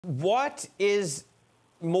What is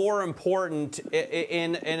more important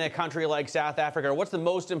in a country like South Africa? What's the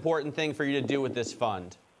most important thing for you to do with this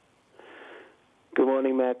fund? Good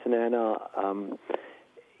morning, Matt and Anna.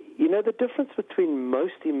 The difference between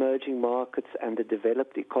most emerging markets and the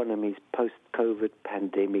developed economies post-COVID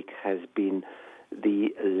pandemic has been the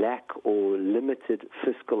lack or limited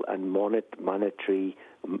fiscal and monetary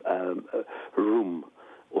room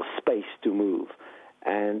or space to move.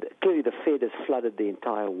 And clearly the Fed has flooded the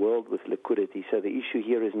entire world with liquidity, so the issue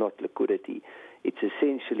here is not liquidity. It's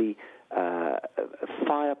essentially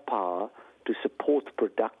firepower to support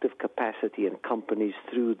productive capacity and companies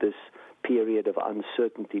through this period of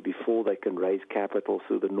uncertainty before they can raise capital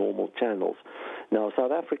through the normal channels. Now,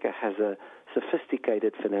 South Africa has a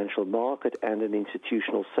sophisticated financial market and an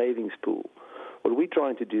institutional savings pool. What we're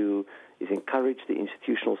trying to do is encourage the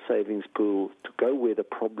institutional savings pool to go where the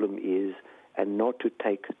problem is and not to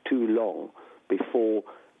take too long before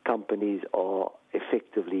companies are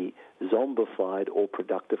effectively zombified or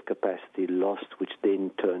productive capacity lost, which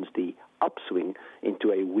then turns the upswing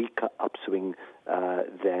into a weaker upswing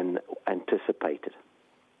than anticipated.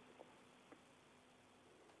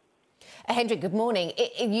 Hendrik, good morning.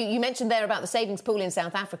 You mentioned there about the savings pool in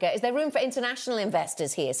South Africa. Is there room for international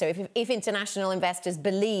investors here? So if international investors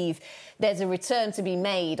believe there's a return to be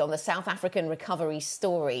made on the South African recovery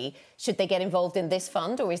story, should they get involved in this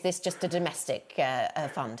fund, or is this just a domestic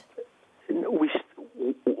fund?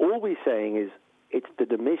 All we're saying is it's the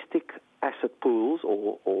domestic asset pools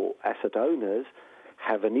or asset owners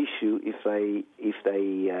have an issue if they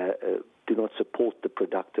do not support the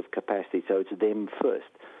productive capacity. So it's them first.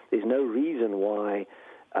 There's no reason why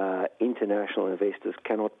international investors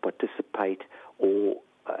cannot participate or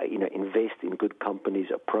invest in good companies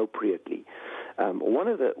appropriately. One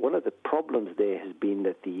of the problems there has been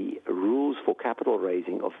that the rules for capital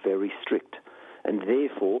raising are very strict, and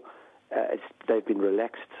therefore they've been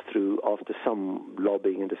relaxed after some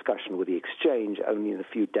lobbying and discussion with the exchange only a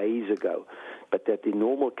few days ago, but that the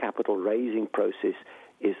normal capital raising process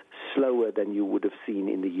is slower than you would have seen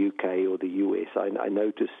in the UK or the US. I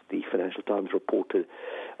noticed the Financial Times reported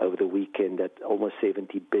over the weekend that almost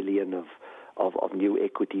 70 billion of new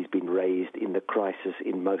equity has been raised in the crisis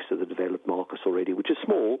in most of the developed markets already, which is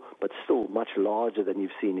small, but still much larger than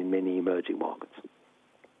you've seen in many emerging markets.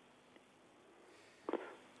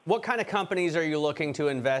 What kind of companies are you looking to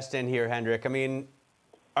invest in here, Hendrik? I mean,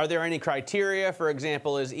 are there any criteria? For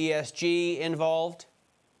example, is ESG involved?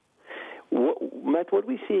 Matt, what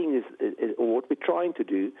we're seeing is, or what we're trying to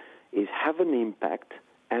do is have an impact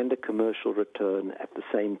and a commercial return at the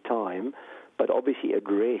same time, but obviously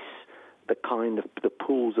address the kind of the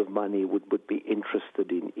pools of money would be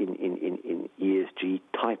interested in ESG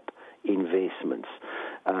type investments.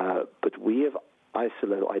 But we have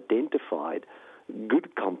identified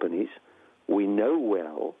good companies we know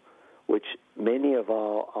well, which many of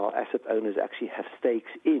our asset owners actually have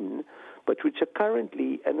stakes in, but which are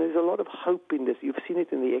currently, and there's a lot of hope in this, you've seen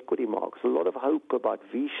it in the equity markets, a lot of hope about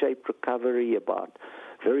V-shaped recovery, about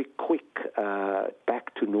very quick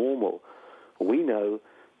back to normal. We know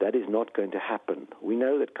that is not going to happen. We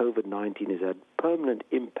know that COVID-19 has had permanent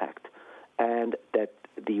impact, and that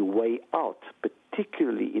the way out,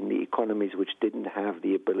 particularly in the economies which didn't have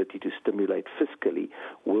the ability to stimulate fiscally,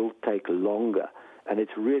 will take longer. And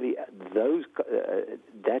it's really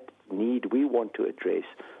that need we want to address,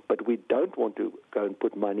 but we don't want to go and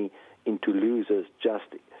put money into losers just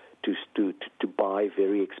to buy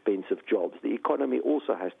very expensive jobs. The economy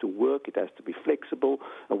also has to work, it has to be flexible,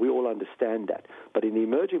 and we all understand that. But in the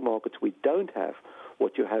emerging markets, we don't have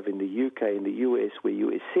what you have in the UK and the US, where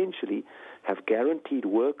you essentially have guaranteed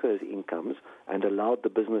workers' incomes and allowed the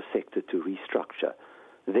business sector to restructure.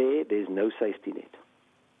 There's no safety net.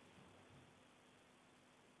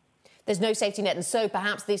 There's no safety net, and so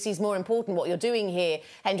perhaps this is more important, what you're doing here,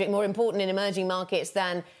 Hendrik, more important in emerging markets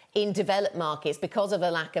than in developed markets because of a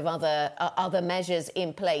lack of other measures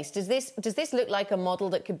in place. Does this look like a model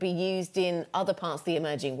that could be used in other parts of the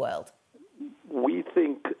emerging world? We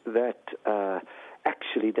think that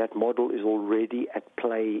actually that model is already at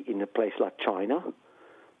play in a place like China,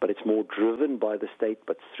 but it's more driven by the state,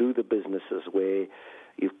 but through the businesses, where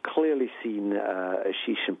you've clearly seen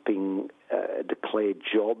Xi Jinping declare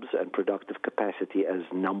jobs and productive capacity as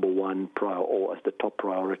number one or as the top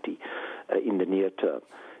priority in the near term.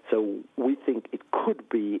 So we think it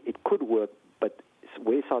could work, but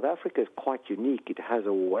where South Africa is quite unique, it has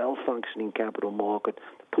a well-functioning capital market,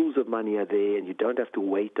 the pools of money are there, and you don't have to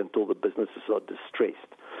wait until the businesses are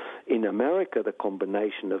distressed. In America, the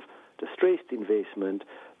combination of distressed investment,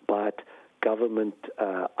 but government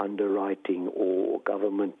underwriting or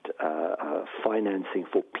government financing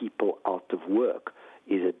for people out of work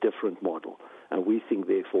is a different model. And we think,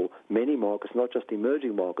 therefore, many markets, not just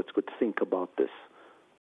emerging markets, could think about this.